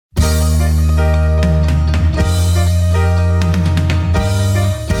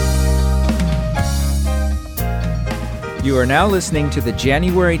You are now listening to the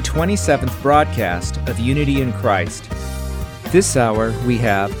January 27th broadcast of Unity in Christ. This hour we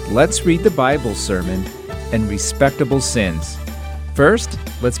have Let's Read the Bible sermon and Respectable Sins. First,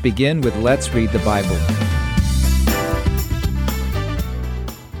 let's begin with Let's Read the Bible.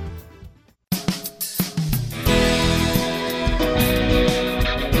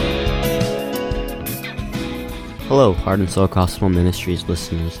 Hello, Heart and Soul Gospel Ministries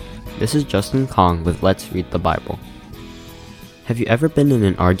listeners. This is Justin Kong with Let's Read the Bible. Have you ever been in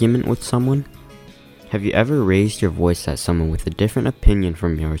an argument with someone? Have you ever raised your voice at someone with a different opinion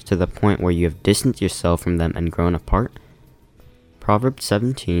from yours to the point where you have distanced yourself from them and grown apart? Proverbs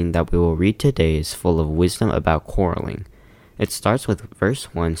 17 that we will read today is full of wisdom about quarreling. It starts with verse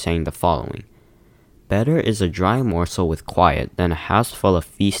 1 saying the following: "Better is a dry morsel with quiet than a house full of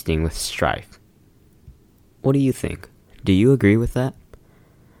feasting with strife." What do you think? Do you agree with that?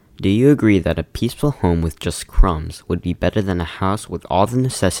 Do you agree that a peaceful home with just crumbs would be better than a house with all the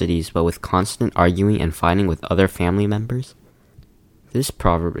necessities but with constant arguing and fighting with other family members? This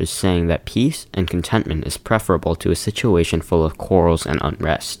proverb is saying that peace and contentment is preferable to a situation full of quarrels and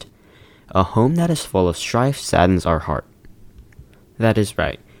unrest. A home that is full of strife saddens our heart. That is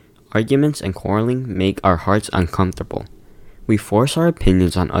right. Arguments and quarreling make our hearts uncomfortable. We force our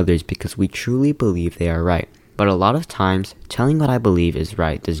opinions on others because we truly believe they are right. But a lot of times, telling what I believe is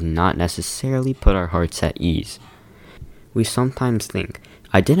right does not necessarily put our hearts at ease. We sometimes think,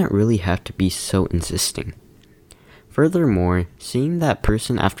 I didn't really have to be so insisting. Furthermore, seeing that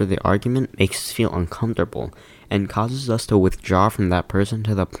person after the argument makes us feel uncomfortable and causes us to withdraw from that person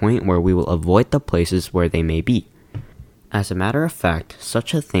to the point where we will avoid the places where they may be. As a matter of fact,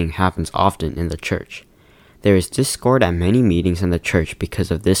 such a thing happens often in the church. There is discord at many meetings in the church because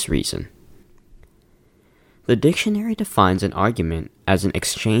of this reason. The dictionary defines an argument as an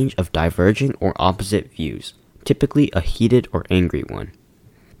exchange of diverging or opposite views, typically a heated or angry one.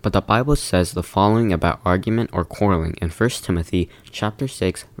 But the Bible says the following about argument or quarreling in 1 Timothy chapter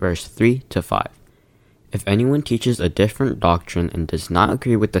 6, verse 3 to 5. If anyone teaches a different doctrine and does not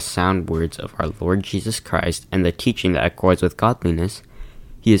agree with the sound words of our Lord Jesus Christ and the teaching that accords with godliness,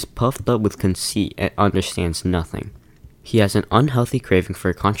 he is puffed up with conceit and understands nothing. He has an unhealthy craving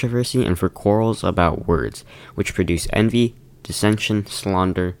for controversy and for quarrels about words, which produce envy, dissension,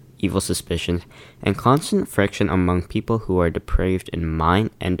 slander, evil suspicions, and constant friction among people who are depraved in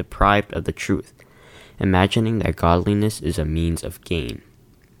mind and deprived of the truth, imagining that godliness is a means of gain.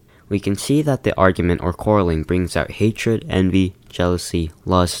 We can see that the argument or quarreling brings out hatred, envy, jealousy,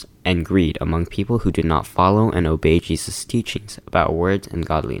 lust, and greed among people who do not follow and obey Jesus' teachings about words and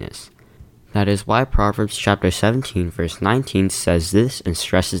godliness. That is why Proverbs chapter 17 verse 19 says this and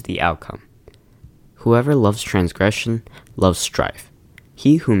stresses the outcome. Whoever loves transgression loves strife.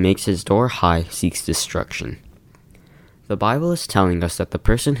 He who makes his door high seeks destruction. The Bible is telling us that the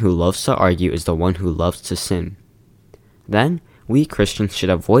person who loves to argue is the one who loves to sin. Then, we Christians should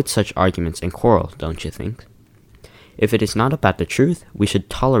avoid such arguments and quarrel, don't you think? If it is not about the truth, we should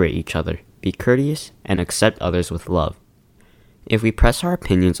tolerate each other, be courteous, and accept others with love. If we press our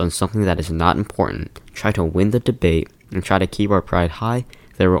opinions on something that is not important, try to win the debate, and try to keep our pride high,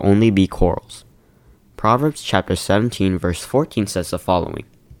 there will only be quarrels. Proverbs chapter 17 verse 14 says the following: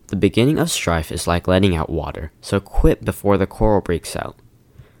 "The beginning of strife is like letting out water, so quit before the quarrel breaks out."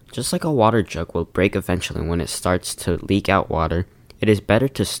 Just like a water jug will break eventually when it starts to leak out water, it is better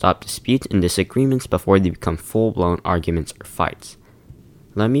to stop disputes and disagreements before they become full-blown arguments or fights.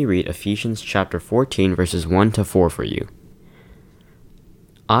 Let me read Ephesians chapter 14 verses 1 to 4 for you.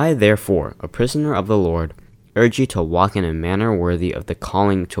 "I, therefore, a prisoner of the Lord, urge you to walk in a manner worthy of the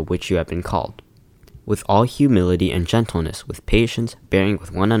calling to which you have been called, with all humility and gentleness, with patience, bearing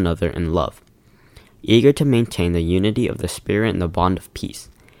with one another in love, eager to maintain the unity of the Spirit in the bond of peace.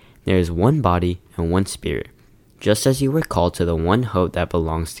 There is one body and one Spirit, just as you were called to the one hope that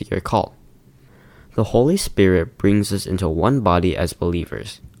belongs to your call." The Holy Spirit brings us into one body as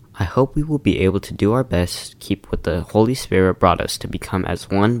believers. I hope we will be able to do our best to keep what the Holy Spirit brought us to become as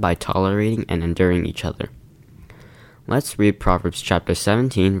one by tolerating and enduring each other. Let's read Proverbs chapter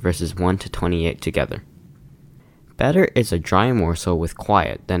 17 verses 1 to 28 together. "Better is a dry morsel with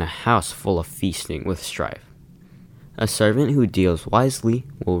quiet than a house full of feasting with strife. A servant who deals wisely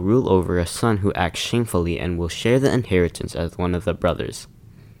will rule over a son who acts shamefully and will share the inheritance as one of the brothers.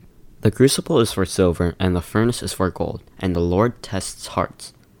 The crucible is for silver and the furnace is for gold, and the Lord tests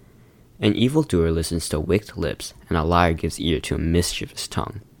hearts. An evildoer listens to wicked lips, and a liar gives ear to a mischievous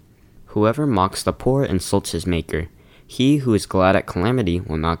tongue. Whoever mocks the poor insults his maker. He who is glad at calamity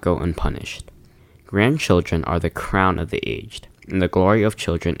will not go unpunished. Grandchildren are the crown of the aged, and the glory of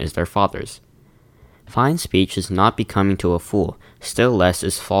children is their fathers. Fine speech is not becoming to a fool, still less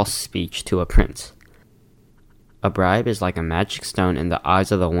is false speech to a prince. A bribe is like a magic stone in the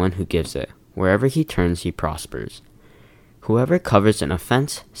eyes of the one who gives it. Wherever he turns, he prospers. Whoever covers an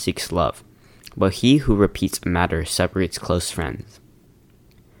offense seeks love, but he who repeats a matter separates close friends.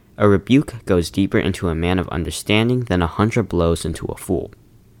 A rebuke goes deeper into a man of understanding than 100 blows into a fool.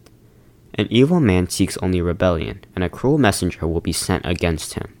 An evil man seeks only rebellion, and a cruel messenger will be sent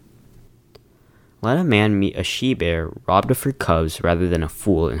against him. Let a man meet a she-bear robbed of her cubs rather than a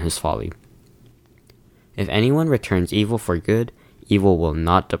fool in his folly. If anyone returns evil for good, evil will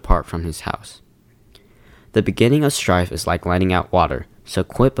not depart from his house. The beginning of strife is like letting out water, so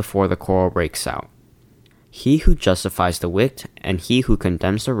quit before the quarrel breaks out. He who justifies the wicked and he who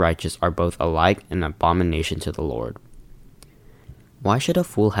condemns the righteous are both alike an abomination to the Lord. Why should a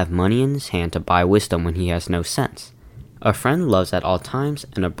fool have money in his hand to buy wisdom when he has no sense? A friend loves at all times,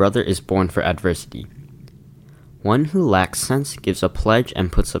 and a brother is born for adversity. One who lacks sense gives a pledge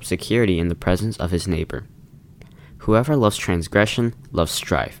and puts up security in the presence of his neighbor. Whoever loves transgression loves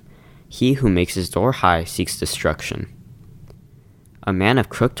strife. He who makes his door high seeks destruction. A man of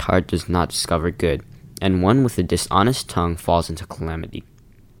crooked heart does not discover good, and one with a dishonest tongue falls into calamity.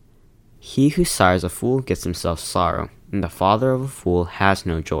 He who sires a fool gets himself sorrow, and the father of a fool has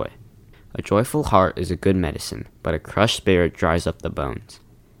no joy. A joyful heart is a good medicine, but a crushed spirit dries up the bones.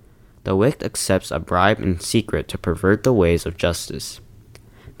 The wicked accepts a bribe in secret to pervert the ways of justice.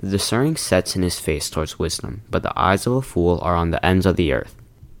 The discerning sets in his face towards wisdom, but the eyes of a fool are on the ends of the earth.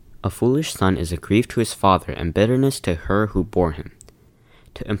 A foolish son is a grief to his father and bitterness to her who bore him.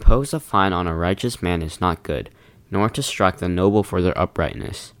 To impose a fine on a righteous man is not good, nor to strike the noble for their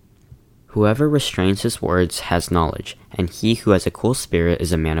uprightness. Whoever restrains his words has knowledge, and he who has a cool spirit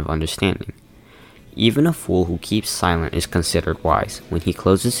is a man of understanding. Even a fool who keeps silent is considered wise. When he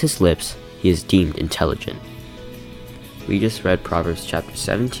closes his lips, he is deemed intelligent. We just read Proverbs chapter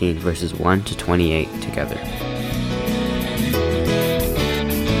 17, verses 1 to 28 together.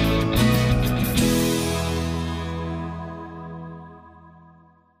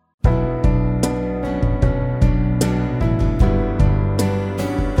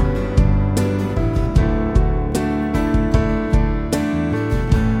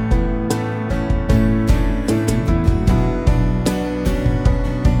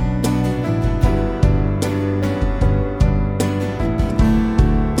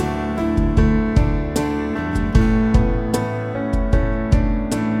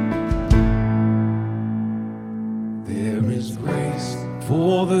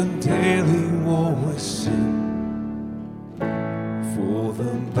 For the daily war with sin, for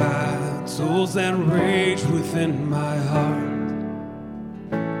the battles that rage within my heart.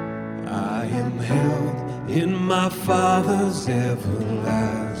 I am held in my Father's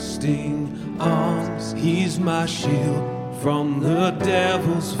everlasting arms. He's my shield from the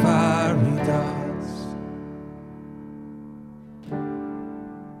devil's fiery darts.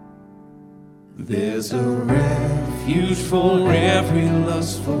 There's a refuge for every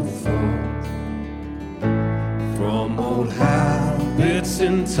lustful thought, from old habits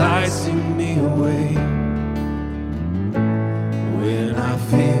enticing me away. When I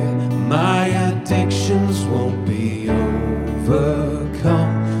fear my addictions won't be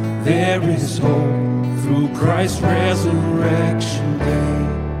overcome, there is hope through Christ's resurrection day.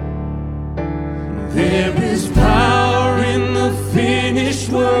 There is power in the finished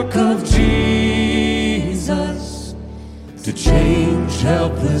work of Jesus to change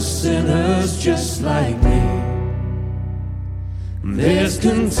helpless sinners just like me. There's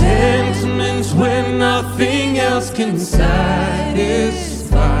contentment when nothing else can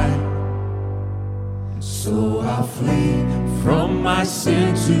satisfy. So I'll flee from my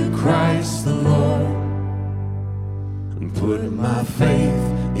sin to Christ the Lord and put my faith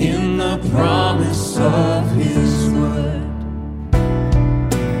in the promise of His word.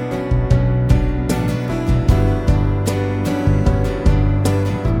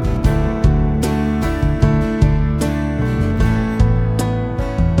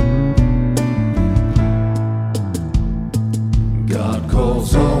 God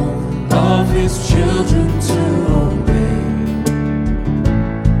calls all of His children to obey.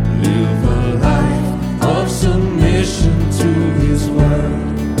 Live a life of submission to His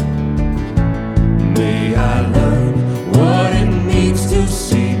word. May I learn what it means to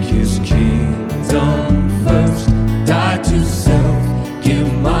seek His kingdom first. Die to self,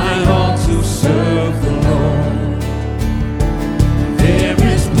 give my all to serve the Lord. There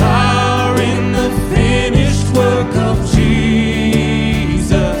is power in the finished work of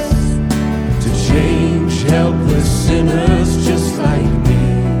Jesus to change helpless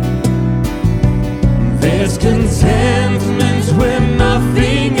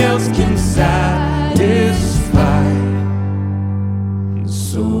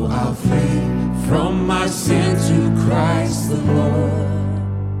So I'll flee from my sin to Christ the Lord.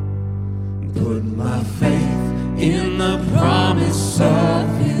 Put my faith in the promise of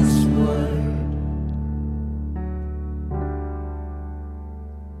His word.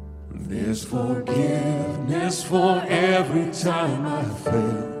 There's forgiveness for every time I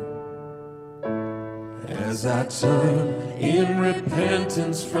fail, as I turn in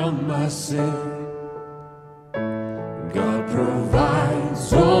repentance from my sin. God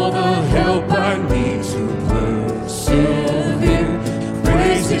provides all the help I need to persevere.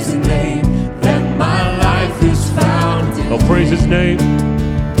 Praise His name that my life is found in. Oh, praise His name.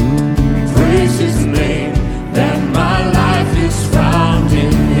 Praise His name that my life is found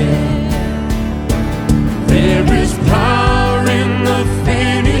in Him. There is power in the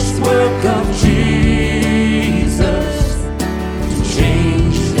finished work of Jesus to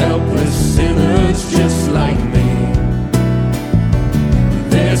change helpless sinners just like me.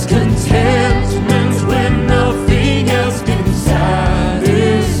 There's contentment when nothing else can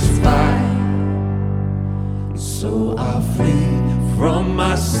satisfy. So I'll flee from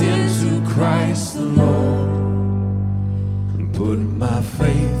my sin to Christ the Lord and put my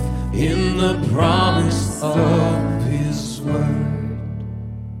faith in the promise of His word.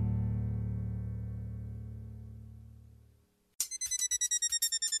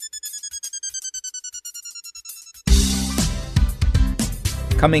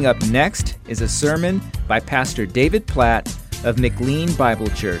 Coming up next is a sermon by Pastor David Platt of McLean Bible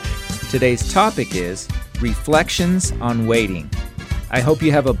Church. Today's topic is Reflections on Waiting. I hope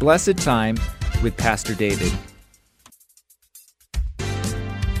you have a blessed time with Pastor David.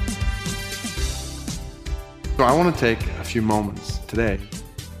 So I want to take a few moments today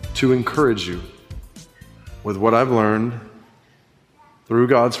to encourage you with what I've learned through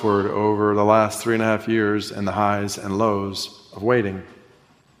God's Word over the last 3.5 years and the highs and lows of waiting.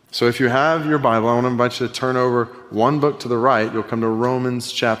 So if you have your Bible, I want to invite you to turn over one book to the right. You'll come to Romans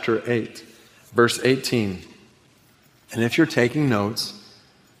chapter 8, verse 18. And if you're taking notes,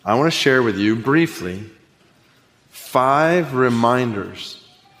 I want to share with you briefly 5 reminders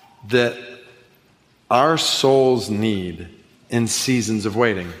that our souls need in seasons of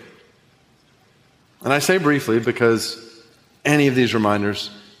waiting. And I say briefly because any of these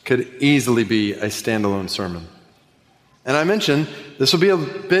reminders could easily be a standalone sermon. And I mentioned this will be a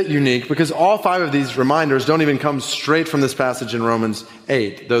bit unique because all 5 of these reminders don't even come straight from this passage in Romans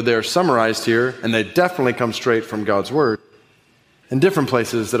 8, though they're summarized here, and they definitely come straight from God's Word in different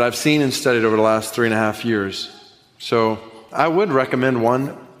places that I've seen and studied over the last 3.5 years. So I would recommend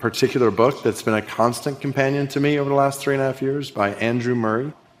one particular book that's been a constant companion to me over the last 3.5 years by Andrew Murray.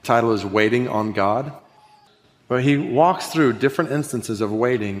 The title is Waiting on God. But he walks through different instances of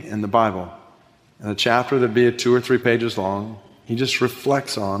waiting in the Bible. In a chapter that'd be 2 or 3 pages long, he just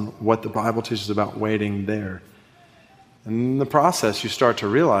reflects on what the Bible teaches about waiting there. And in the process, you start to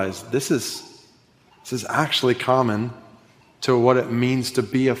realize this is actually common to what it means to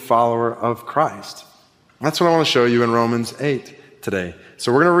be a follower of Christ. That's what I want to show you in Romans 8 today.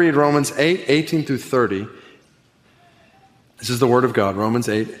 So we're going to read Romans 8, 18 through 30. This is the Word of God, Romans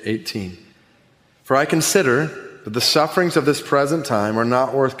 8, 18. For I consider that the sufferings of this present time are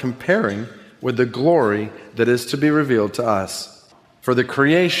not worth comparing with the glory that is to be revealed to us. For the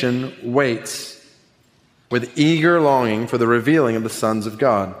creation waits with eager longing for the revealing of the sons of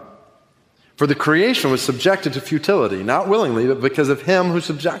God. For the creation was subjected to futility, not willingly, but because of Him who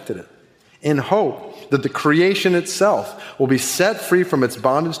subjected it, in hope that the creation itself will be set free from its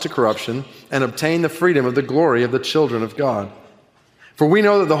bondage to corruption and obtain the freedom of the glory of the children of God. For we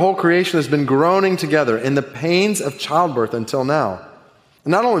know that the whole creation has been groaning together in the pains of childbirth until now.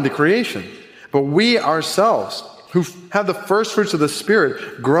 And not only the creation, but we ourselves, who have the first fruits of the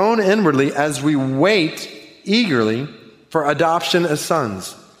Spirit, groan inwardly as we wait eagerly for adoption as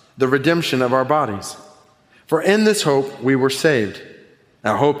sons, the redemption of our bodies. For in this hope we were saved.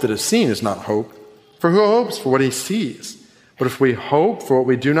 Now hope that is seen is not hope, for who hopes for what he sees? But if we hope for what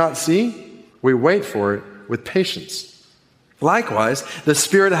we do not see, we wait for it with patience. Likewise, the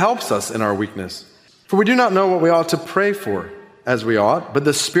Spirit helps us in our weakness. For we do not know what we ought to pray for as we ought, but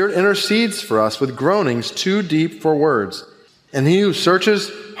the Spirit intercedes for us with groanings too deep for words. And he who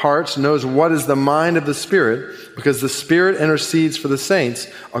searches hearts knows what is the mind of the Spirit, because the Spirit intercedes for the saints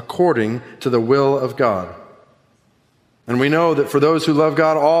according to the will of God. And we know that for those who love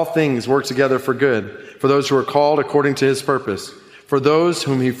God, all things work together for good, for those who are called according to His purpose. For those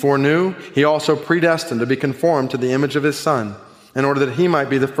whom He foreknew, He also predestined to be conformed to the image of His Son, in order that He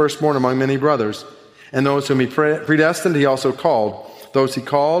might be the firstborn among many brothers. And those whom He predestined, He also called. Those he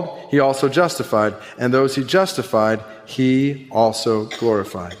called, he also justified. And those he justified, he also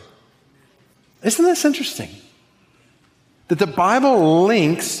glorified. Isn't this interesting? That the Bible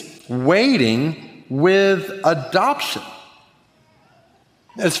links waiting with adoption.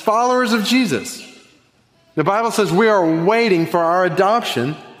 As followers of Jesus, the Bible says we are waiting for our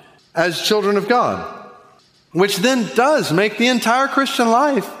adoption as children of God, which then does make the entire Christian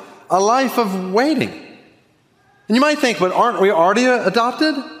life a life of waiting. And you might think, but aren't we already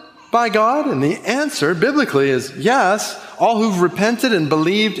adopted by God? And the answer biblically is yes. All who've repented and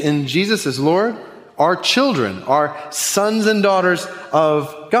believed in Jesus as Lord are children, are sons and daughters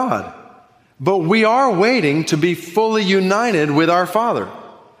of God. But we are waiting to be fully united with our Father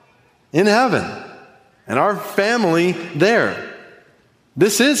in heaven and our family there.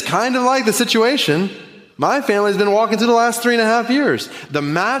 This is kind of like the situation my family's been walking through the last 3.5 years. The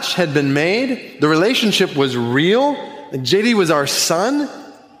match had been made. The relationship was real. JD was our son,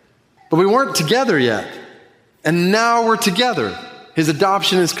 but we weren't together yet. And now we're together. His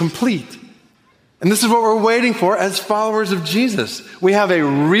adoption is complete. And this is what we're waiting for as followers of Jesus. We have a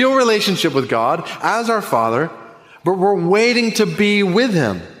real relationship with God as our Father, but we're waiting to be with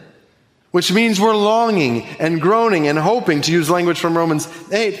Him, which means we're longing and groaning and hoping, to use language from Romans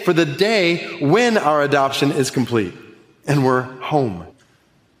 8, for the day when our adoption is complete and we're home.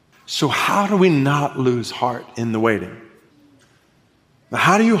 So how do we not lose heart in the waiting? Now,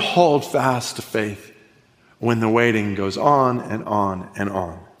 how do you hold fast to faith when the waiting goes on and on and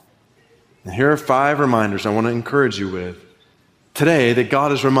on? And here are 5 reminders I want to encourage you with today that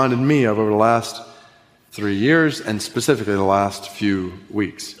God has reminded me of over the last 3 years and specifically the last few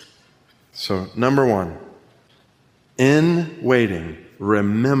weeks. So, number 1, in waiting,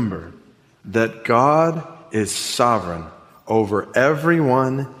 remember that God is sovereign over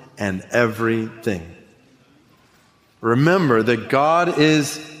everyone and everything. Remember that God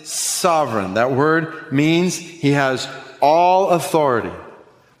is sovereign. That word means He has all authority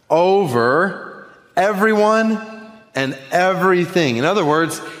over everyone and everything. In other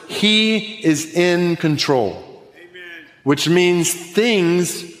words, He is in control. Amen. Which means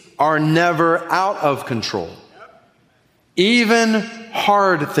things are never out of control. Even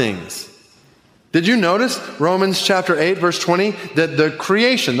hard things. Did you notice Romans chapter 8, verse 20, that the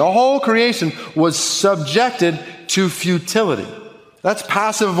creation, the whole creation, was subjected to futility? That's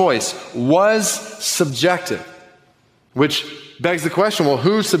passive voice, was subjected. Which begs the question, well,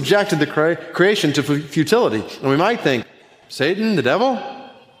 who subjected the creation to futility? And we might think, Satan, the devil?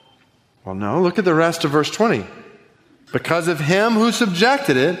 Well, no, look at the rest of verse 20. Because of Him who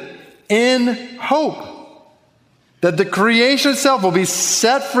subjected it, in hope that the creation itself will be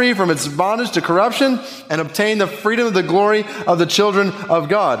set free from its bondage to corruption and obtain the freedom of the glory of the children of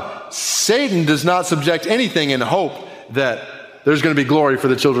God. Satan does not subject anything in hope that there's going to be glory for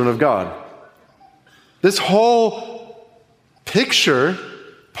the children of God. This whole picture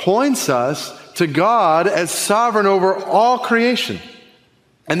points us to God as sovereign over all creation.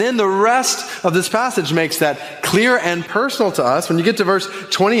 And then the rest of this passage makes that clear and personal to us when you get to verse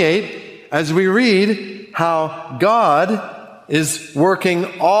 28, as we read how God is working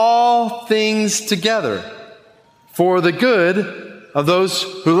all things together for the good of those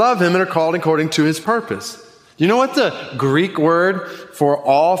who love Him and are called according to His purpose. Do you know what the Greek word for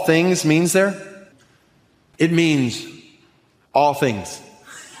all things means there? It means all things.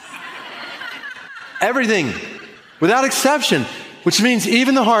 Everything, without exception. Which means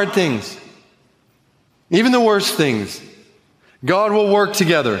even the hard things, even the worst things, God will work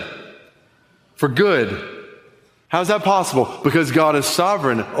together for good. How's that possible? Because God is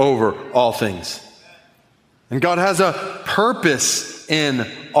sovereign over all things. And God has a purpose in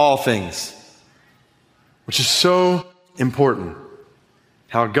all things, which is so important.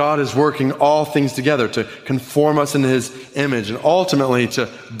 How God is working all things together to conform us into His image and ultimately to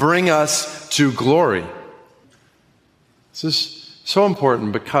bring us to glory. This is so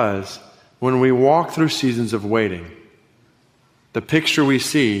important because when we walk through seasons of waiting, the picture we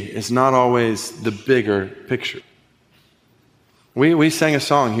see is not always the bigger picture. We sang a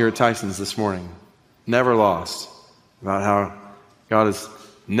song here at Tyson's this morning, Never Lost, about how God has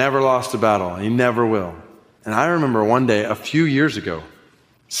never lost a battle. He never will. And I remember one day, a few years ago,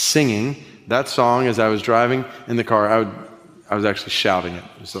 singing that song as I was driving in the car. I was actually shouting it.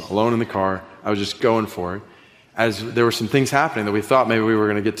 I was alone in the car. I was just going for it. As there were some things happening that we thought maybe we were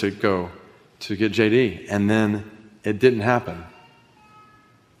going to get to go to get JD. And then it didn't happen.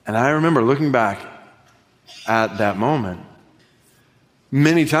 And I remember looking back at that moment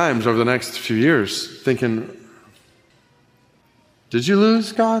many times over the next few years thinking, did you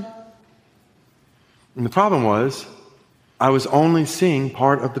lose, God? And the problem was, I was only seeing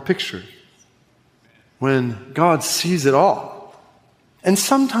part of the picture, when God sees it all. And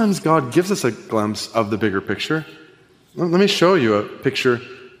sometimes God gives us a glimpse of the bigger picture. Let me show you a picture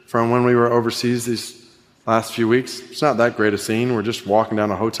from when we were overseas these last few weeks. It's not that great a scene. We're just walking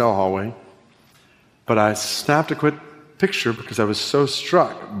down a hotel hallway. But I snapped a quick picture because I was so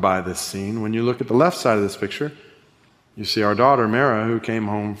struck by this scene. When you look at the left side of this picture, you see our daughter, Mara, who came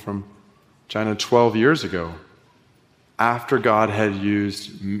home from China 12 years ago, after God had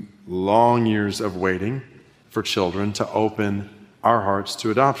used long years of waiting for children to open our hearts to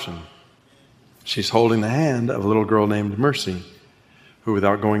adoption. She's holding the hand of a little girl named Mercy, who,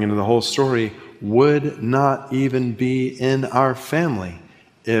 without going into the whole story, would not even be in our family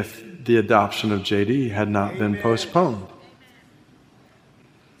if the adoption of JD had not been postponed.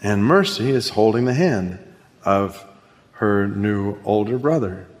 And Mercy is holding the hand of her new older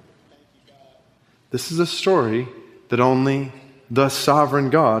brother. This is a story that only the sovereign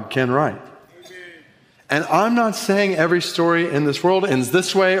God can write. And I'm not saying every story in this world ends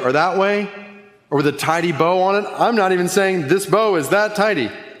this way or that way, or with a tidy bow on it. I'm not even saying this bow is that tidy.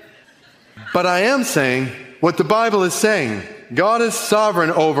 But I am saying what the Bible is saying. God is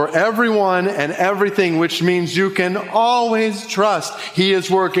sovereign over everyone and everything, which means you can always trust He is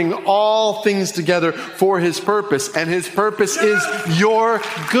working all things together for His purpose, and His purpose is your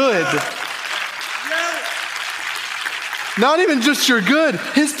good. Not even just your good.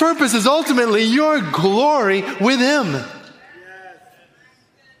 His purpose is ultimately your glory with Him.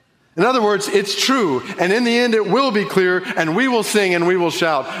 In other words, it's true, and in the end it will be clear, and we will sing and we will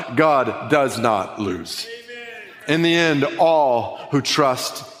shout, God does not lose. In the end, all who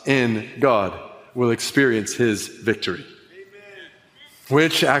trust in God will experience His victory.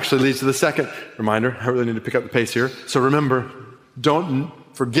 Which actually leads to the second reminder. I really need to pick up the pace here. So remember, don't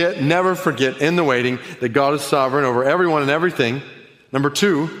forget, never forget in the waiting that God is sovereign over everyone and everything. Number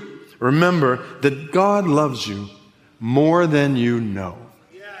two, remember that God loves you more than you know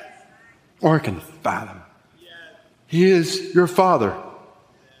or can fathom. He is your Father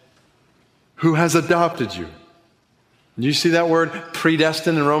who has adopted you. Do you see that word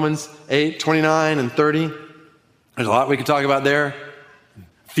predestined in Romans 8, 29 and 30? There's a lot we could talk about there.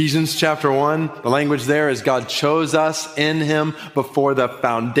 Ephesians chapter 1, the language there is God chose us in Him before the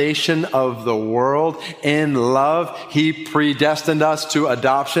foundation of the world. In love, He predestined us to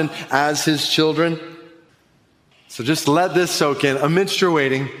adoption as His children. So just let this soak in. Amidst your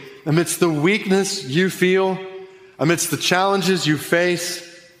waiting, amidst the weakness you feel, amidst the challenges you face,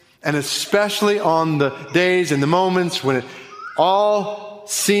 and especially on the days and the moments when it all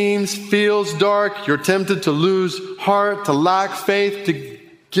feels dark, you're tempted to lose heart, to lack faith, to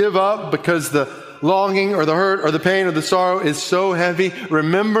give up because the longing or the hurt or the pain or the sorrow is so heavy.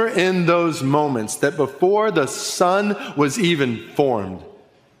 Remember in those moments that before the sun was even formed,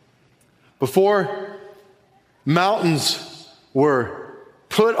 before mountains were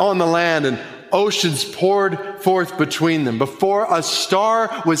put on the land and oceans poured forth between them, before a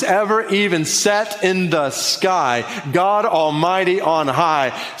star was ever even set in the sky, God Almighty on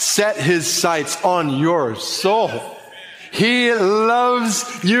high set His sights on your soul. He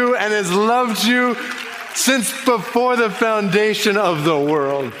loves you and has loved you since before the foundation of the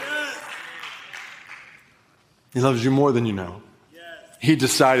world. He loves you more than you know. He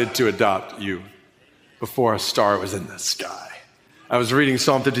decided to adopt you before a star was in the sky. I was reading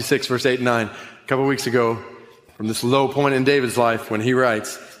Psalm 56, verse 8 and 9 a couple weeks ago from this low point in David's life when he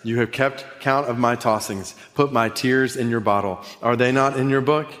writes, "You have kept count of my tossings, put my tears in your bottle. Are they not in your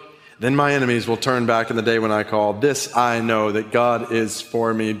book? Then my enemies will turn back in the day when I call. This I know, that God is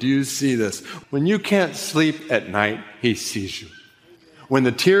for me." Do you see this? When you can't sleep at night, He sees you. When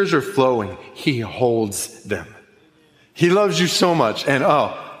the tears are flowing, He holds them. He loves you so much. And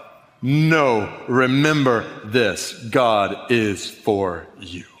remember this. God is for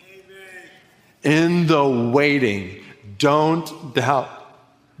you. In the waiting, don't doubt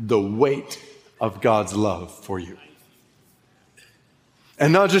the weight of God's love for you.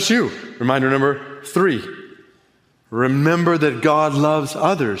 And not just you. Reminder number 3. Remember that God loves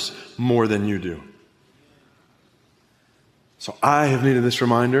others more than you do. So I have needed this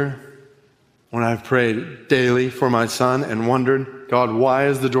reminder when I've prayed daily for my son and wondered, God, why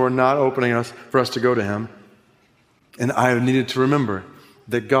is the door not opening for us to go to Him? And I have needed to remember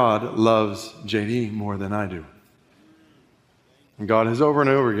that God loves JD more than I do. And God has over and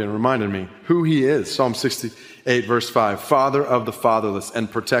over again reminded me who He is. Psalm 68, verse 5, Father of the fatherless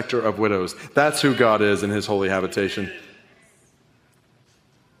and protector of widows. That's who God is in His holy habitation.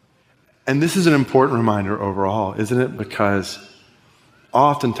 And this is an important reminder overall, isn't it? Because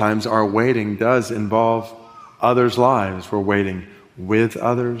oftentimes our waiting does involve others' lives. We're waiting with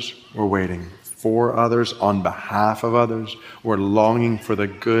others. We're waiting for others, on behalf of others. We're longing for the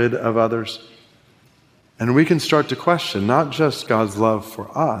good of others. And we can start to question not just God's love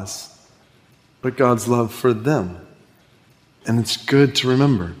for us, but God's love for them. And it's good to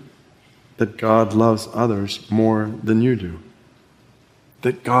remember that God loves others more than you do.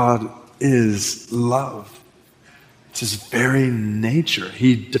 That God is love. It's His very nature.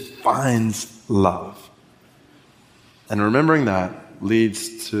 He defines love. And remembering that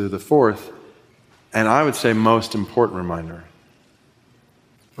leads to the fourth, and I would say most important reminder.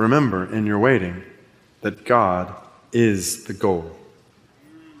 Remember in your waiting that God is the goal.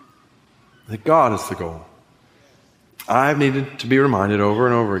 That God is the goal. I've needed to be reminded over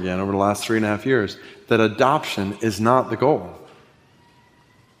and over again over the last 3.5 years that adoption is not the goal.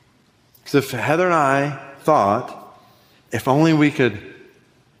 Because if Heather and I thought, if only we could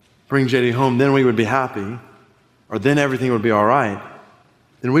bring JD home, then we would be happy, or then everything would be all right,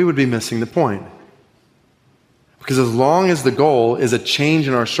 then we would be missing the point. Because as long as the goal is a change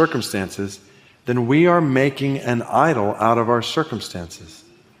in our circumstances, then we are making an idol out of our circumstances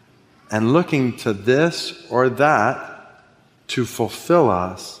and looking to this or that to fulfill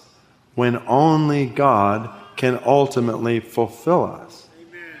us when only God can ultimately fulfill us.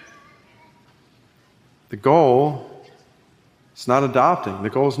 Amen. The goal is not adopting. The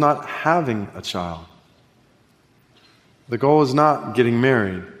goal is not having a child. The goal is not getting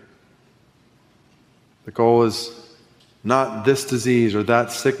married. The goal is not this disease or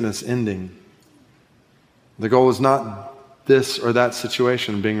that sickness ending. The goal is not this or that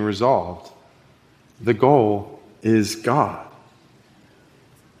situation being resolved. The goal is God.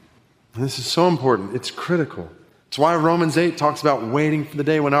 And this is so important. It's critical. It's why Romans 8 talks about waiting for the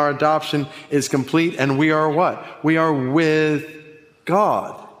day when our adoption is complete and we are what? We are with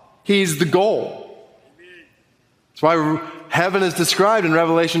God. He's the goal. That's why heaven is described in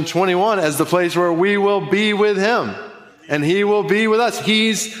Revelation 21 as the place where we will be with Him and He will be with us.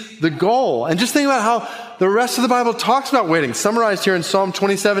 He's the goal. And just think about how the rest of the Bible talks about waiting. Summarized here in Psalm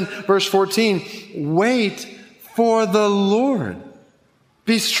 27, verse 14. Wait for the Lord.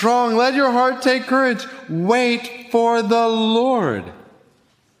 Be strong. Let your heart take courage. Wait for the Lord.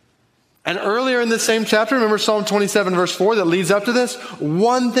 And earlier in this same chapter, remember Psalm 27, verse 4 that leads up to this?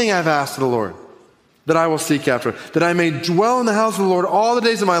 One thing I've asked of the Lord, that I will seek after, that I may dwell in the house of the Lord all the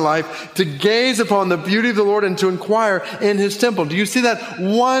days of my life, to gaze upon the beauty of the Lord and to inquire in His temple. Do you see that?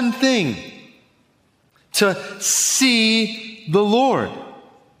 One thing. To see the Lord.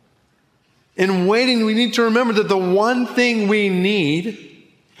 In waiting, we need to remember that the one thing we need,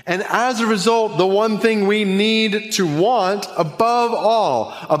 and as a result, the one thing we need to want above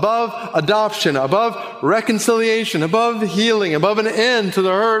all, above adoption, above reconciliation, above healing, above an end to the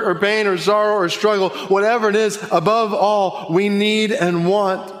hurt or pain or sorrow or struggle, whatever it is, above all, we need and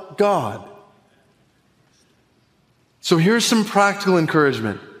want God. So here's some practical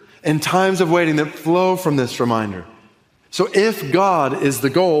encouragement in times of waiting that flow from this reminder. So if God is the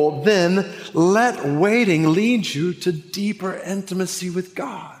goal, then let waiting lead you to deeper intimacy with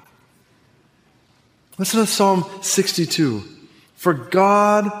God. Listen to Psalm 62. For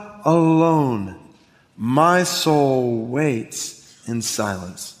God alone, my soul waits in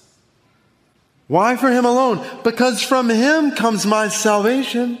silence. Why for Him alone? Because from Him comes my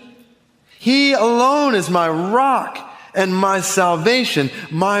salvation. He alone is my rock and my salvation,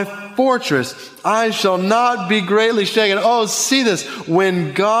 my fortress. I shall not be greatly shaken. Oh, see this.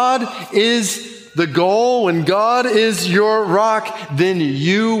 When God is the goal, when God is your rock, then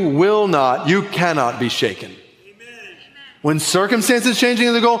you cannot be shaken. Amen. When circumstances changing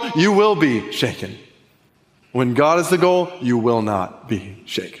is the goal, you will be shaken. When God is the goal, you will not be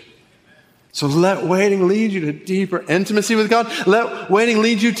shaken. So let waiting lead you to deeper intimacy with God. Let waiting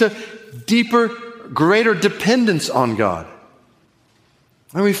lead you to deeper, greater dependence on God.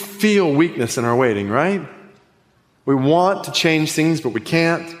 And we feel weakness in our waiting, right? We want to change things, but we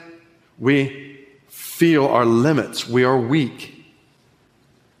can't. We feel our limits. We are weak.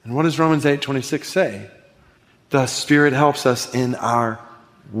 And what does Romans 8:26 say? The Spirit helps us in our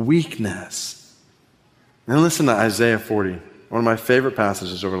weakness. And listen to Isaiah 40, one of my favorite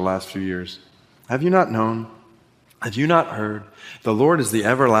passages over the last few years. Have you not known? Have you not heard? The Lord is the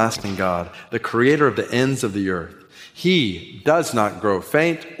everlasting God, the creator of the ends of the earth. He does not grow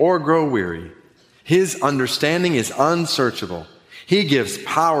faint or grow weary. His understanding is unsearchable. He gives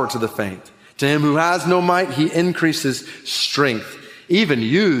power to the faint. To him who has no might, He increases strength. Even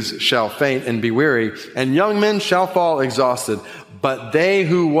youths shall faint and be weary, and young men shall fall exhausted. But they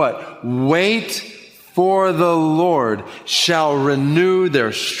who what? Wait for the Lord shall renew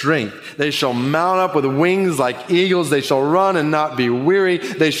their strength. They shall mount up with wings like eagles. They shall run and not be weary.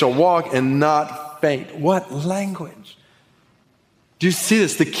 They shall walk and not faint. What language? Do you see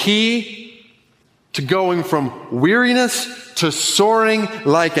this? The key to going from weariness to soaring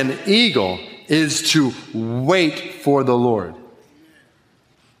like an eagle is to wait for the Lord.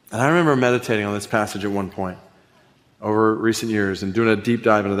 And I remember meditating on this passage at one point over recent years and doing a deep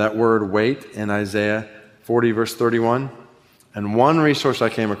dive into that word wait in Isaiah 40 verse 31. And one resource I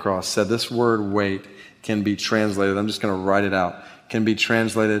came across said this word wait can be translated, I'm just going to write it out, can be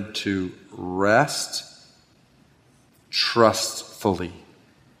translated to rest trustfully.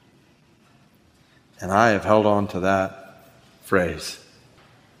 And I have held on to that phrase.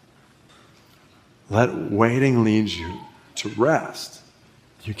 Let waiting lead you to rest.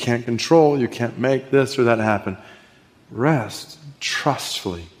 You can't control, you can't make this or that happen. Rest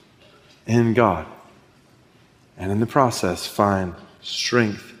trustfully in God. And in the process, find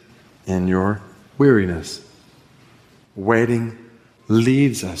strength in your weariness. Waiting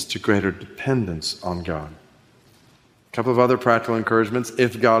leads us to greater dependence on God. A couple of other practical encouragements.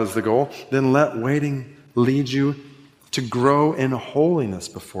 If God is the goal, then let waiting lead you to grow in holiness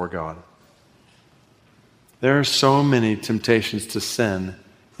before God. There are so many temptations to sin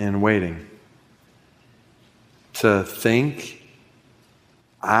in waiting. To think,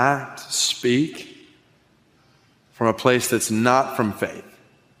 act, speak from a place that's not from faith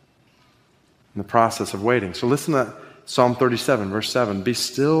in the process of waiting. So listen to Psalm 37, verse 7. Be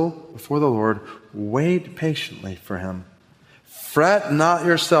still before the Lord. Wait patiently for him. Fret not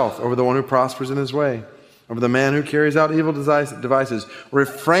yourself over the one who prospers in his way, over the man who carries out evil devices.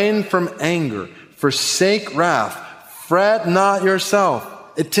 Refrain from anger. Forsake wrath. Fret not yourself.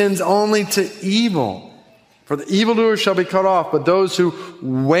 It tends only to evil. For the evildoer shall be cut off, but those who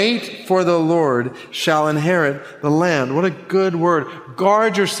wait for the Lord shall inherit the land. What a good word.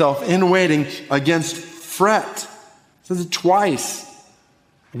 Guard yourself in waiting against fret. It says it twice.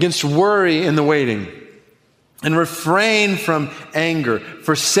 Against worry in the waiting. And refrain from anger.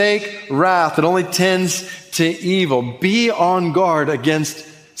 Forsake wrath. It only tends to evil. Be on guard against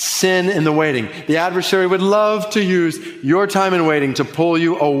sin in the waiting. The adversary would love to use your time in waiting to pull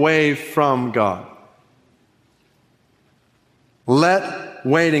you away from God. Let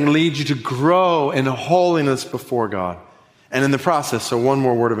waiting lead you to grow in holiness before God. And in the process, so one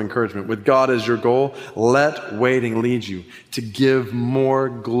more word of encouragement. With God as your goal, let waiting lead you to give more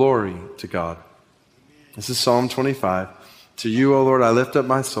glory to God. This is Psalm 25. To you, O Lord, I lift up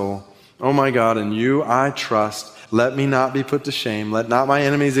my soul. O my God, in you I trust. Let me not be put to shame. Let not my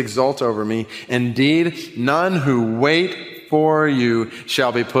enemies exult over me. Indeed, none who wait for you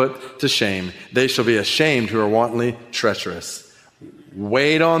shall be put to shame. They shall be ashamed who are wantonly treacherous.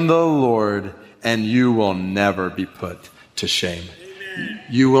 Wait on the Lord, and you will never be put to shame. Amen.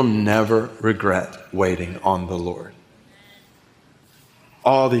 You will never regret waiting on the Lord.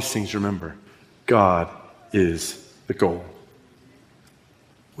 All these things, remember, God is the goal.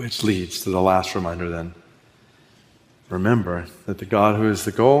 Which leads to the last reminder then. Remember that the God who is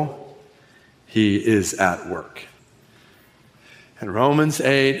the goal, he is at work. And Romans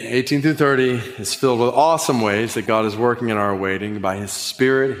 8, 18 through 30 is filled with awesome ways that God is working in our waiting. By his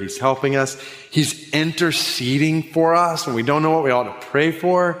Spirit, he's helping us. He's interceding for us when we don't know what we ought to pray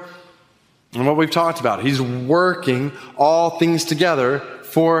for. And what we've talked about, he's working all things together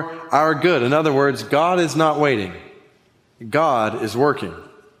for our good. In other words, God is not waiting. God is working.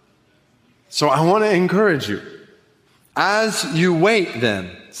 So I want to encourage you. As you wait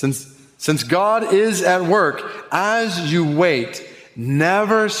then, since God is at work, as you wait,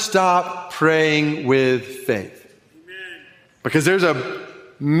 never stop praying with faith. Amen. Because there's a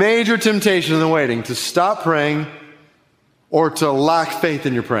major temptation in the waiting to stop praying or to lack faith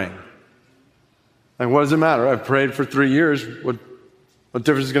in your praying. Like, what does it matter? I've prayed for 3 years. What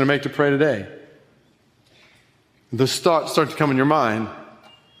difference is it going to make to pray today? Those thoughts start to come in your mind.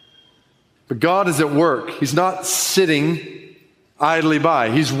 But God is at work. He's not sitting idly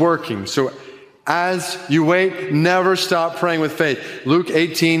by. He's working. So as you wait, never stop praying with faith. Luke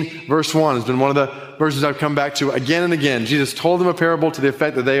 18, verse 1 has been one of the verses I've come back to again and again. Jesus told them a parable to the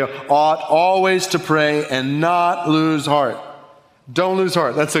effect that they ought always to pray and not lose heart. Don't lose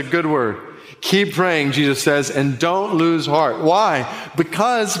heart. That's a good word. Keep praying, Jesus says, and don't lose heart. Why?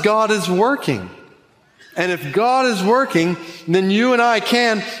 Because God is working. And if God is working, then you and I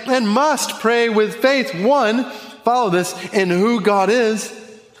can and must pray with faith. One, follow this, in who God is.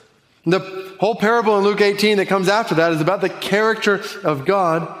 The whole parable in Luke 18 that comes after that is about the character of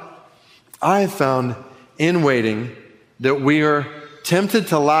God. I have found in waiting that we are tempted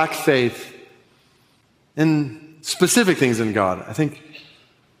to lack faith in specific things in God. I think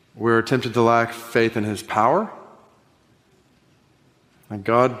we're tempted to lack faith in His power. Like,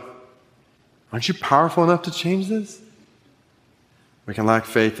 God, aren't you powerful enough to change this? We can lack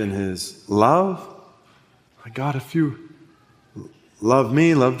faith in His love. Like, God, if you love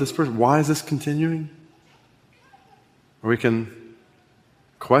me, love this person, why is this continuing? Or we can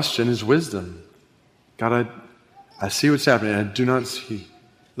question His wisdom. God, I see what's happening. I do not see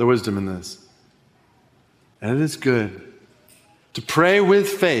the wisdom in this. And it is good to pray with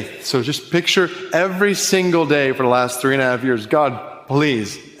faith. So just picture every single day for the last 3.5 years, God,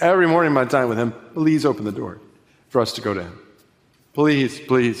 please, every morning my time with Him, please open the door for us to go to Him. Please,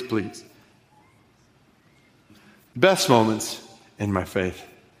 please, please. Best moments in my faith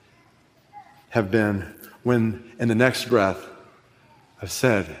have been when in the next breath I've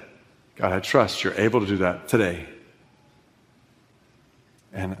said, God, I trust you're able to do that today.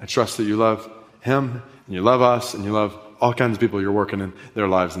 And I trust that you love Him, and you love us, and you love all kinds of people you're working in their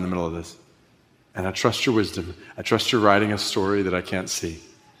lives in the middle of this. And I trust your wisdom. I trust you're writing a story that I can't see.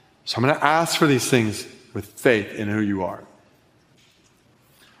 So I'm going to ask for these things with faith in who you are.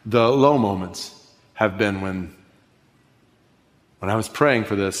 The low moments have been when I was praying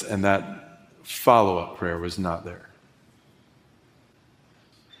for this and that follow-up prayer was not there.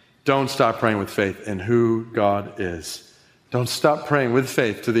 Don't stop praying with faith in who God is. Don't stop praying with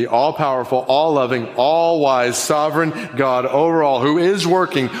faith to the all-powerful, all-loving, all-wise, sovereign God over all, who is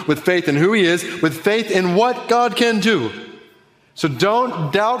working with faith in who He is, with faith in what God can do. So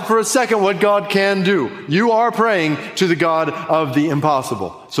don't doubt for a second what God can do. You are praying to the God of the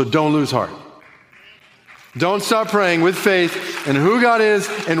impossible. So don't lose heart. Don't stop praying with faith in who God is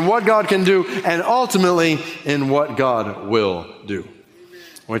and what God can do, and ultimately in what God will do.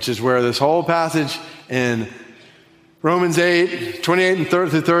 Which is where this whole passage in Romans 8, 28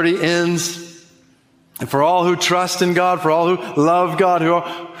 and 30 ends. And for all who trust in God, for all who love God,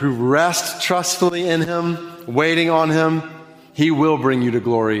 who rest trustfully in Him, waiting on Him, He will bring you to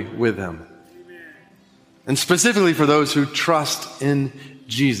glory with Him. And specifically for those who trust in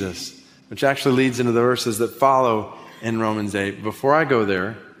Jesus, which actually leads into the verses that follow in Romans 8. Before I go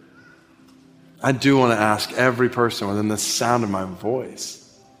there, I do want to ask every person within the sound of my voice,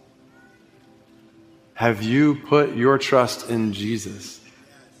 have you put your trust in Jesus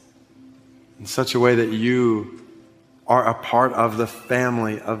in such a way that you are a part of the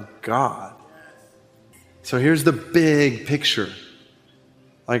family of God? So here's the big picture,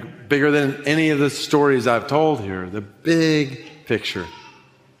 like bigger than any of the stories I've told here. The big picture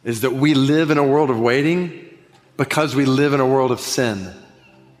is that we live in a world of waiting because we live in a world of sin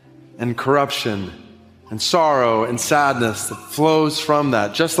and corruption and sorrow and sadness that flows from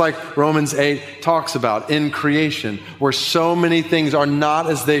that. Just like Romans 8 talks about in creation, where so many things are not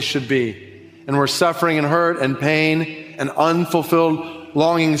as they should be, and where suffering and hurt and pain and unfulfilled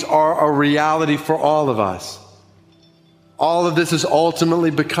longings are a reality for all of us. All of this is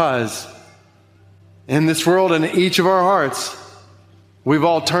ultimately because in this world and in each of our hearts, we've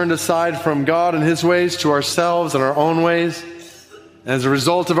all turned aside from God and His ways to ourselves and our own ways. As a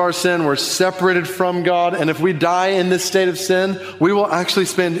result of our sin, we're separated from God. And if we die in this state of sin, we will actually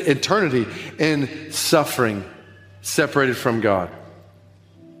spend eternity in suffering, separated from God.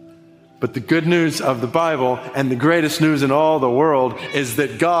 But the good news of the Bible, and the greatest news in all the world, is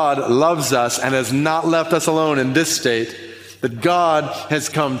that God loves us and has not left us alone in this state. That God has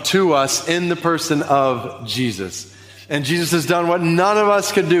come to us in the person of Jesus. And Jesus has done what none of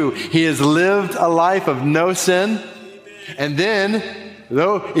us could do. He has lived a life of no sin. And then,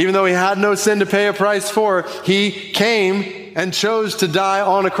 even though He had no sin to pay a price for, He came and chose to die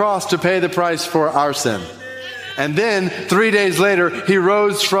on a cross to pay the price for our sin. And then 3 days later, He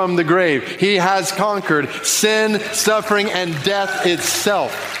rose from the grave. He has conquered sin, suffering, and death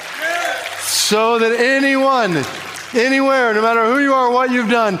itself. So that anyone, anywhere, no matter who you are, what you've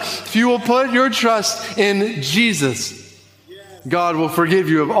done, if you will put your trust in Jesus, God will forgive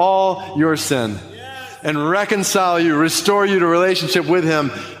you of all your sin and reconcile you, restore you to relationship with Him,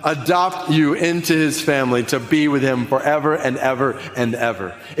 adopt you into His family to be with Him forever and ever and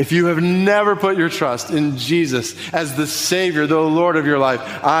ever. If you have never put your trust in Jesus as the Savior, the Lord of your life,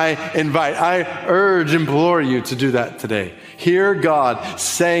 I urge, implore you to do that today. Hear God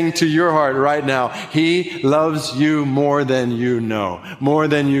saying to your heart right now, He loves you more than you know, more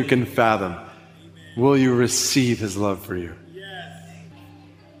than you can fathom. Will you receive His love for you?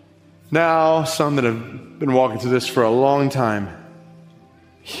 Now, some that have been walking through this for a long time,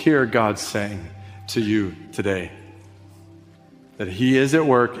 hear God saying to you today that He is at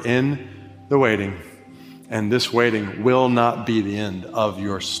work in the waiting, and this waiting will not be the end of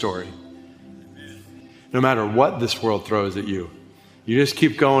your story. no matter what this world throws at you. You just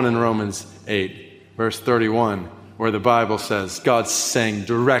keep going in Romans 8, verse 31, where the Bible says, God's saying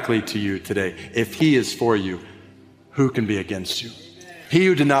directly to you today, if he is for you, who can be against you? He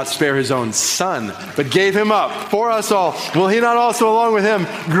who did not spare his own son, but gave him up for us all, will he not also along with him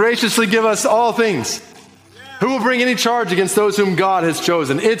graciously give us all things? Who will bring any charge against those whom God has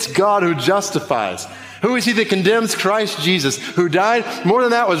chosen? It's God who justifies. Who is he that condemns? Christ Jesus, who died, more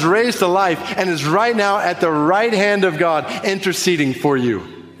than that, was raised to life, and is right now at the right hand of God, interceding for you.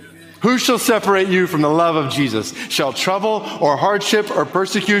 Who shall separate you from the love of Jesus? Shall trouble or hardship or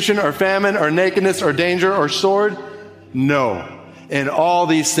persecution or famine or nakedness or danger or sword? No. In all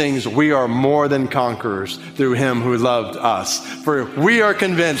these things, we are more than conquerors through him who loved us. For we are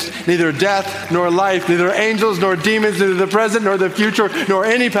convinced neither death nor life, neither angels nor demons, neither the present nor the future, nor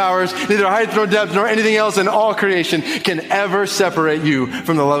any powers, neither height nor depth, nor anything else in all creation can ever separate you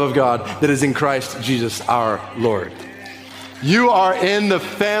from the love of God that is in Christ Jesus our Lord. You are in the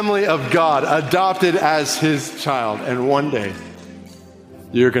family of God, adopted as his child, and one day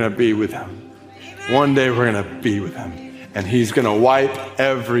you're going to be with him. One day we're going to be with him. And he's going to wipe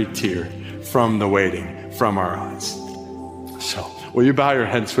every tear from the waiting from our eyes. So, will you bow your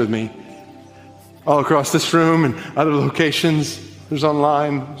heads with me? All across this room and other locations, there's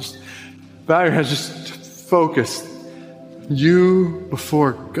online. Just bow your heads, just focus. You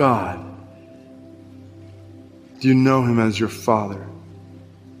before God. Do you know him as your Father?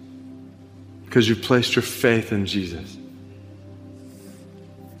 Because you've placed your faith in Jesus.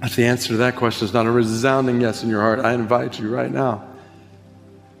 If the answer to that question is not a resounding yes in your heart, I invite you right now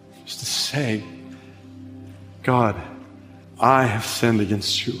just to say, God, I have sinned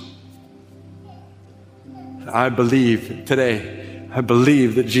against you. I believe today, I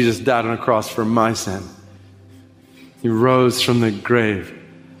believe that Jesus died on a cross for my sin. He rose from the grave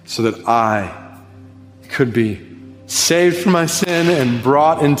so that I could be saved from my sin and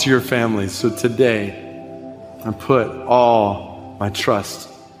brought into your family. So today, I put all my trust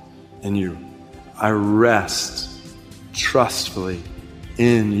in you. I rest trustfully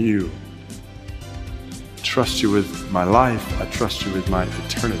in you. I trust you with my life. I trust you with my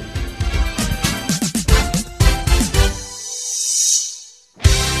eternity.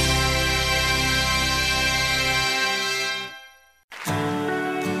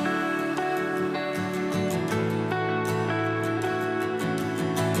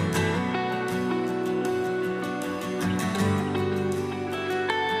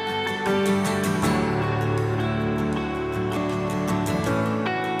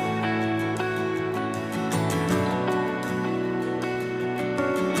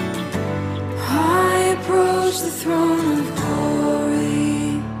 The throne of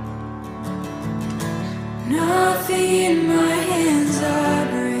glory, nothing in my hands I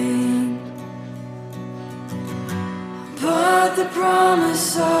bring, but the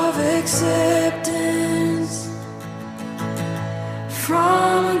promise of acceptance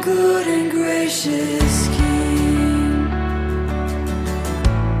from a good and gracious King.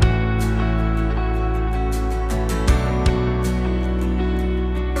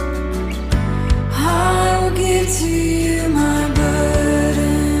 Give to you my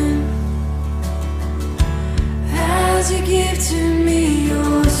burden as you give to me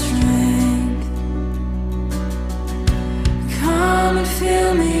your strength. Come and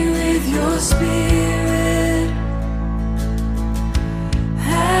fill me with your spirit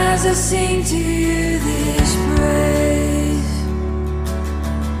as I sing to you this praise.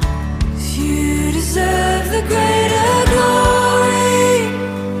 'Cause you deserve the greater glory.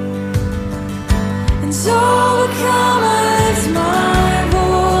 So come and lift my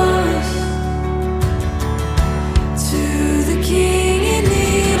voice to the King in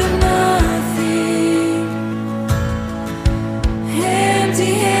need of nothing.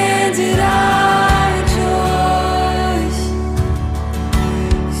 Empty-handed I rejoice.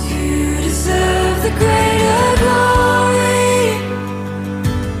 'Cause you deserve the greater glory.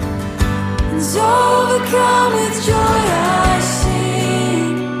 And so overcome with joy I sing.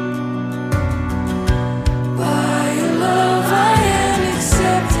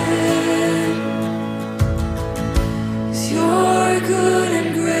 Good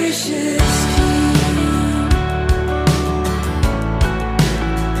and gracious King.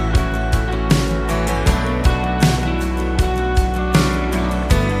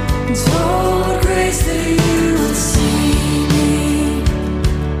 And so what grace that you would see me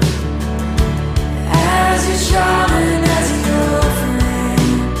as your child.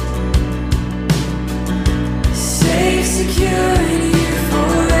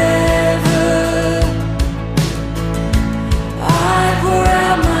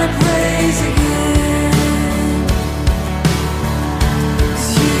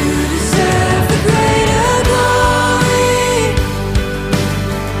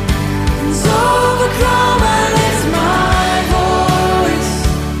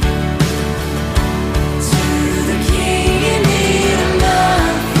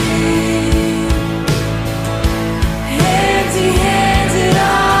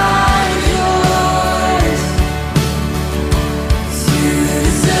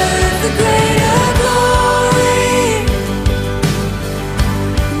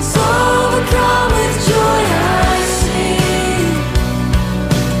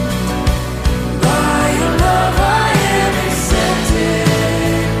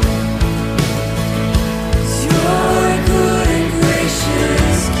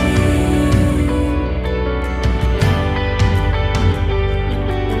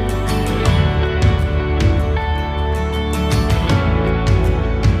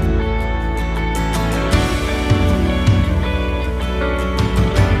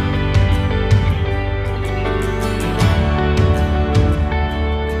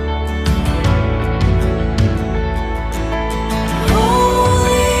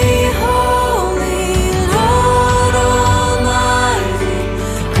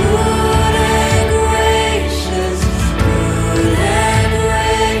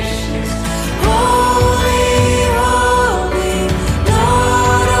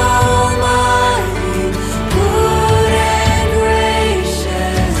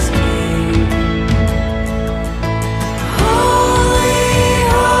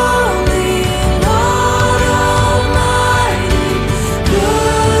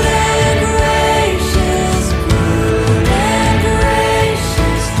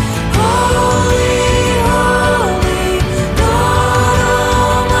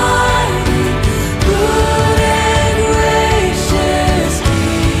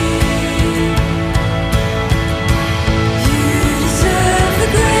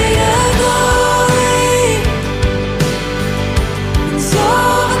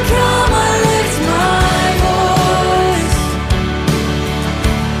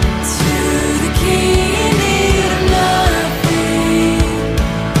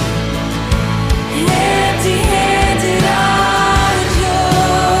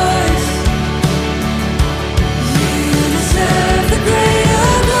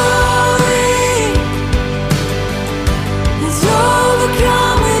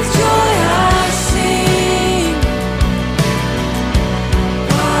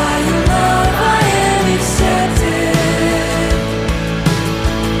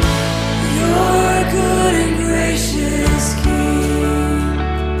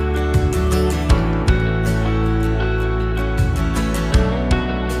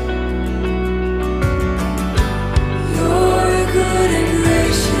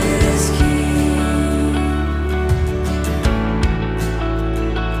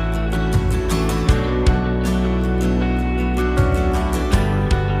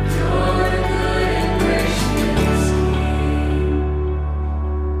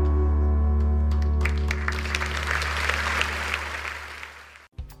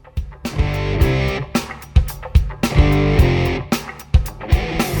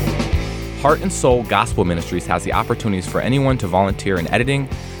 Heart and Soul Gospel Ministries has the opportunities for anyone to volunteer in editing,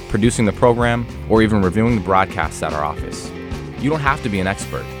 producing the program, or even reviewing the broadcasts at our office. You don't have to be an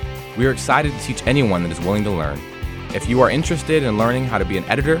expert. We are excited to teach anyone that is willing to learn. If you are interested in learning how to be an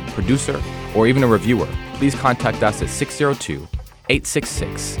editor, producer, or even a reviewer, please contact us at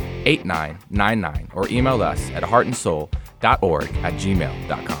 602-866-8999 or email us at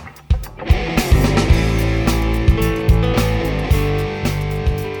heartandsoul.org@gmail.com.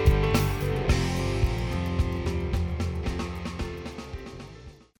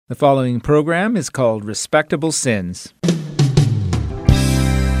 The following program is called Respectable Sins.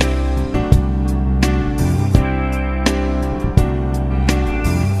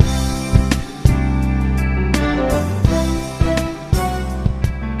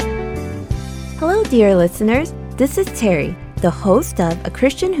 Hello, dear listeners. This is Terry, the host of A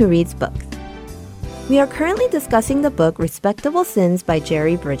Christian Who Reads Books. We are currently discussing the book Respectable Sins by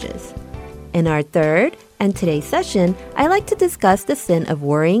Jerry Bridges. In our third and today's session, I like to discuss the sin of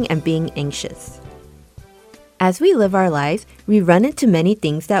worrying and being anxious. As we live our lives, we run into many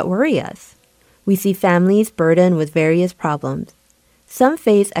things that worry us. We see families burdened with various problems. Some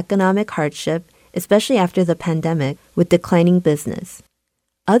face economic hardship, especially after the pandemic, with declining business.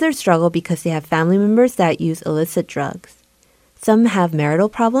 Others struggle because they have family members that use illicit drugs. Some have marital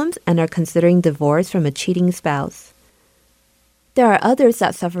problems and are considering divorce from a cheating spouse. There are others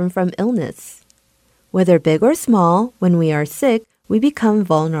that suffer from illness. Whether big or small, when we are sick, we become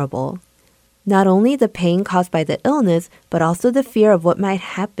vulnerable. Not only the pain caused by the illness, but also the fear of what might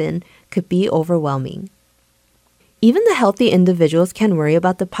happen could be overwhelming. Even the healthy individuals can worry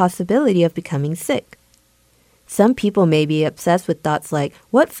about the possibility of becoming sick. Some people may be obsessed with thoughts like,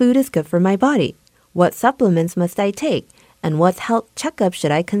 what food is good for my body? What supplements must I take? And what health checkup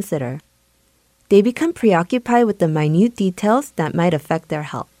should I consider? They become preoccupied with the minute details that might affect their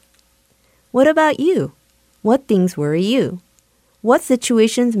health. What about you? What things worry you? What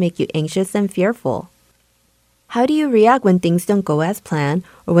situations make you anxious and fearful? How do you react when things don't go as planned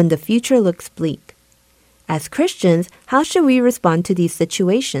or when the future looks bleak? As Christians, how should we respond to these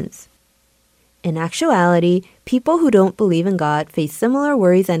situations? In actuality, people who don't believe in God face similar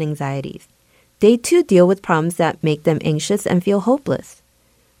worries and anxieties. They too deal with problems that make them anxious and feel hopeless.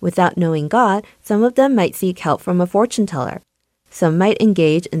 Without knowing God, some of them might seek help from a fortune teller. Some might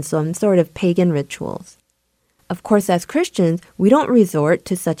engage in some sort of pagan rituals. Of course, as Christians, we don't resort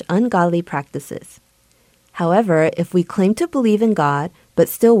to such ungodly practices. However, if we claim to believe in God, but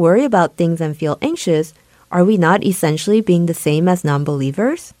still worry about things and feel anxious, are we not essentially being the same as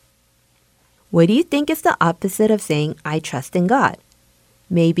non-believers? What do you think is the opposite of saying, I trust in God?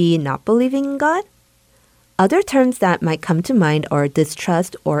 Maybe not believing in God? Other terms that might come to mind are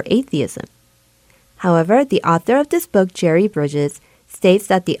distrust or atheism. However, the author of this book, Jerry Bridges, states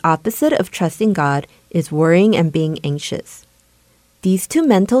that the opposite of trusting God is worrying and being anxious. These two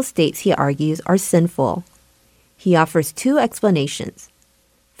mental states, he argues, are sinful. He offers two explanations.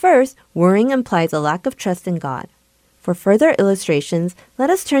 First, worrying implies a lack of trust in God. For further illustrations, let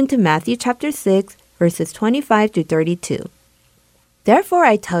us turn to Matthew chapter 6, verses 25 to 32. Therefore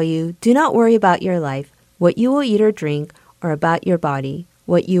I tell you, do not worry about your life, what you will eat or drink, or about your body,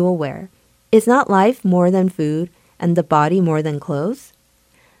 what you will wear. Is not life more than food, and the body more than clothes?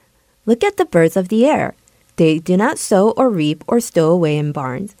 Look at the birds of the air. They do not sow or reap or stow away in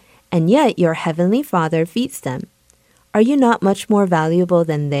barns, and yet your heavenly Father feeds them. Are you not much more valuable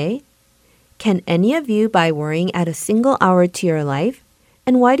than they? Can any of you, by worrying, add a single hour to your life?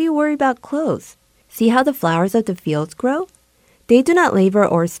 And why do you worry about clothes? See how the flowers of the fields grow? They do not labor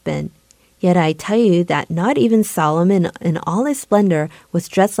or spin. Yet I tell you that not even Solomon in all his splendor was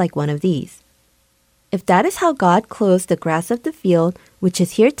dressed like one of these. If that is how God clothes the grass of the field, which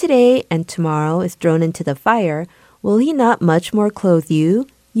is here today and tomorrow is thrown into the fire, will he not much more clothe you,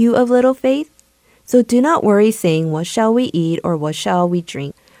 you of little faith? So do not worry, saying, what shall we eat, or what shall we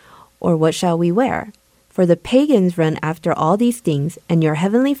drink, or what shall we wear? For the pagans run after all these things, and your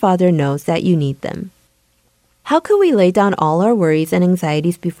heavenly Father knows that you need them. How could we lay down all our worries and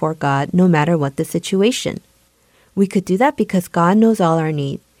anxieties before God, no matter what the situation? We could do that because God knows all our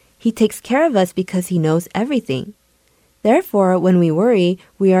needs. He takes care of us because He knows everything. Therefore, when we worry,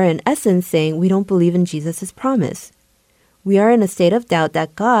 we are in essence saying we don't believe in Jesus' promise. We are in a state of doubt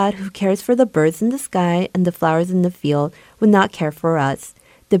that God, who cares for the birds in the sky and the flowers in the field, would not care for us,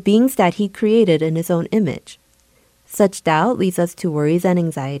 the beings that He created in His own image. Such doubt leads us to worries and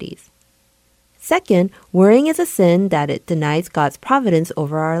anxieties. Second, worrying is a sin that it denies God's providence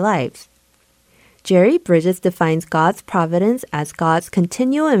over our lives. Jerry Bridges defines God's providence as God's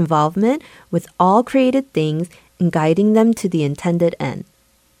continual involvement with all created things and guiding them to the intended end.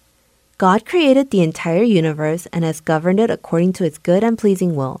 God created the entire universe and has governed it according to his good and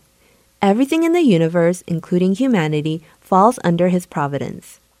pleasing will. Everything in the universe, including humanity, falls under his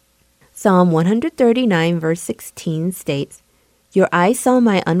providence. Psalm 139 verse 16 states, "Your eyes saw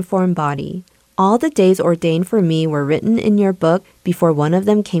my unformed body. All the days ordained for me were written in your book before one of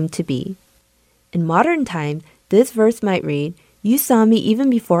them came to be." In modern times, this verse might read, "You saw me even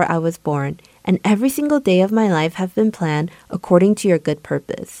before I was born, and every single day of my life have been planned according to your good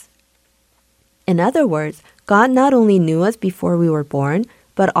purpose." In other words, God not only knew us before we were born,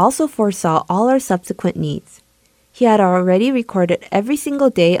 but also foresaw all our subsequent needs. He had already recorded every single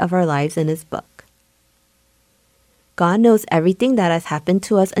day of our lives in his book. God knows everything that has happened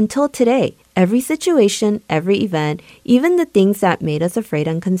to us until today, every situation, every event, even the things that made us afraid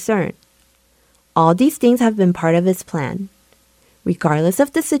and concerned. All these things have been part of his plan. Regardless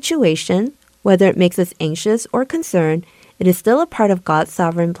of the situation, whether it makes us anxious or concerned, it is still a part of God's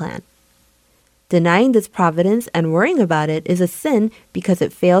sovereign plan. Denying this providence and worrying about it is a sin because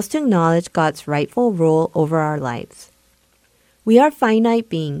it fails to acknowledge God's rightful rule over our lives. We are finite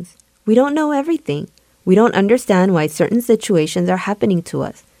beings. We don't know everything. We don't understand why certain situations are happening to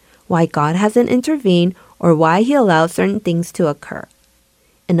us, why God hasn't intervened, or why he allows certain things to occur.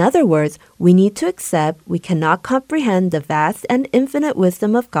 In other words, we need to accept we cannot comprehend the vast and infinite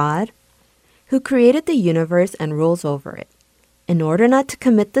wisdom of God, who created the universe and rules over it. In order not to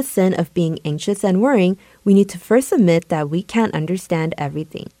commit the sin of being anxious and worrying, we need to first admit that we can't understand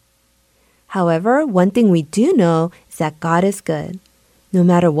everything. However, one thing we do know is that God is good. No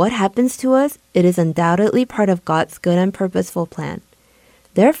matter what happens to us, it is undoubtedly part of God's good and purposeful plan.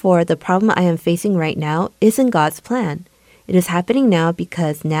 Therefore, the problem I am facing right now isn't God's plan. It is happening now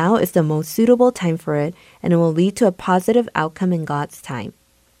because now is the most suitable time for it, and it will lead to a positive outcome in God's time.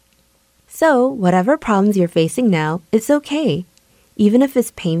 So, whatever problems you're facing now, it's okay. Even if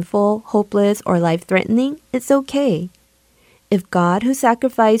it's painful, hopeless, or life-threatening, it's okay. If God who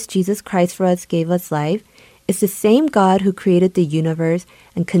sacrificed Jesus Christ for us gave us life, is the same God who created the universe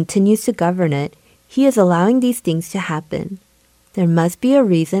and continues to govern it, he is allowing these things to happen. There must be a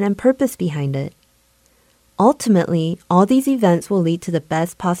reason and purpose behind it. Ultimately, all these events will lead to the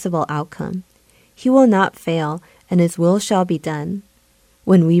best possible outcome. He will not fail, and his will shall be done.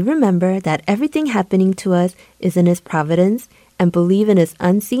 When we remember that everything happening to us is in his providence and believe in his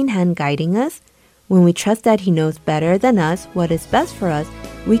unseen hand guiding us, when we trust that he knows better than us what is best for us,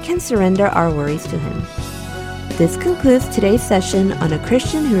 we can surrender our worries to him. This concludes today's session on A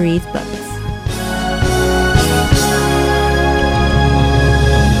Christian Who Reads Books.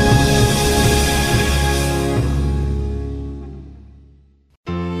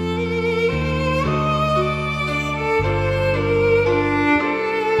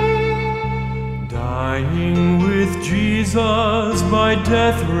 Dying with Jesus, by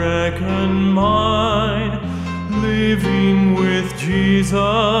death reckoned mine. Living with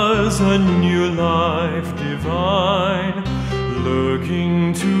Jesus, a new life divine.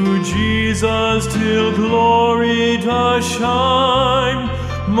 Looking to Jesus till glory does shine.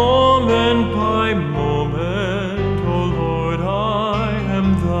 Moment by moment, O Lord, I am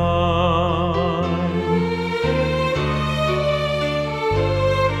thine.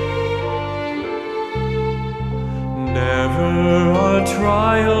 Never a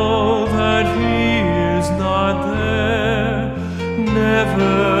trial that he is not there,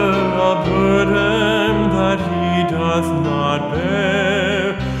 never a burden that he doth not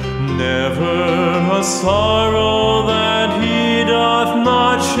bear, never a sorrow that he doth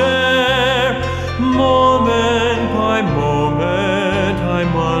not share. Moment by moment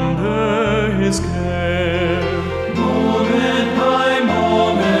I'm under his care. Moment by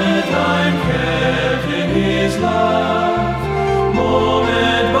moment I'm kept in his love.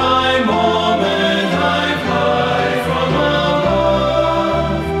 Moment by moment I fly from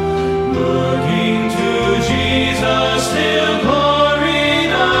above. Looking to Jesus till glory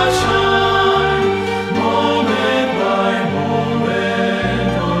does shine. Moment by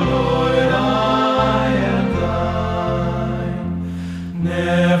moment, O Lord, I am thine.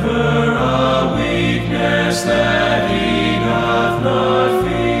 Never a weakness that he doth not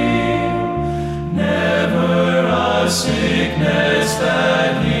feel. Never a sickness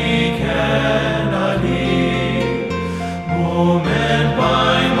that he cannot heal. Moment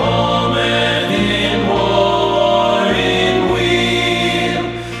by moment, in war, in weal,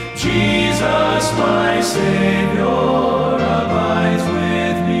 Jesus my Savior abides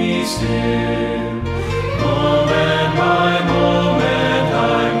with me still. Moment by moment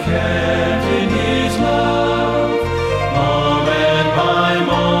I'm kept in his love.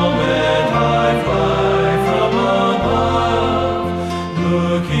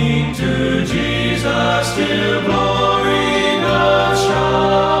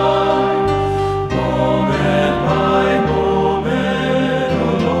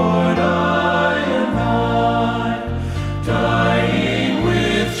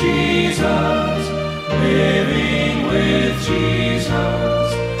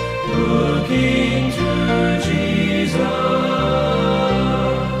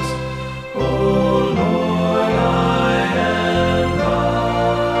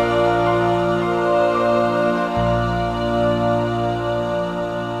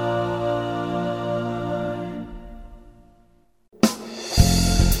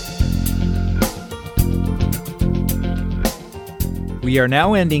 We are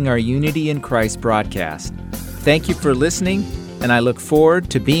now ending our Unity in Christ broadcast. Thank you for listening, and I look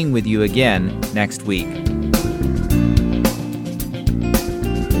forward to being with you again next week.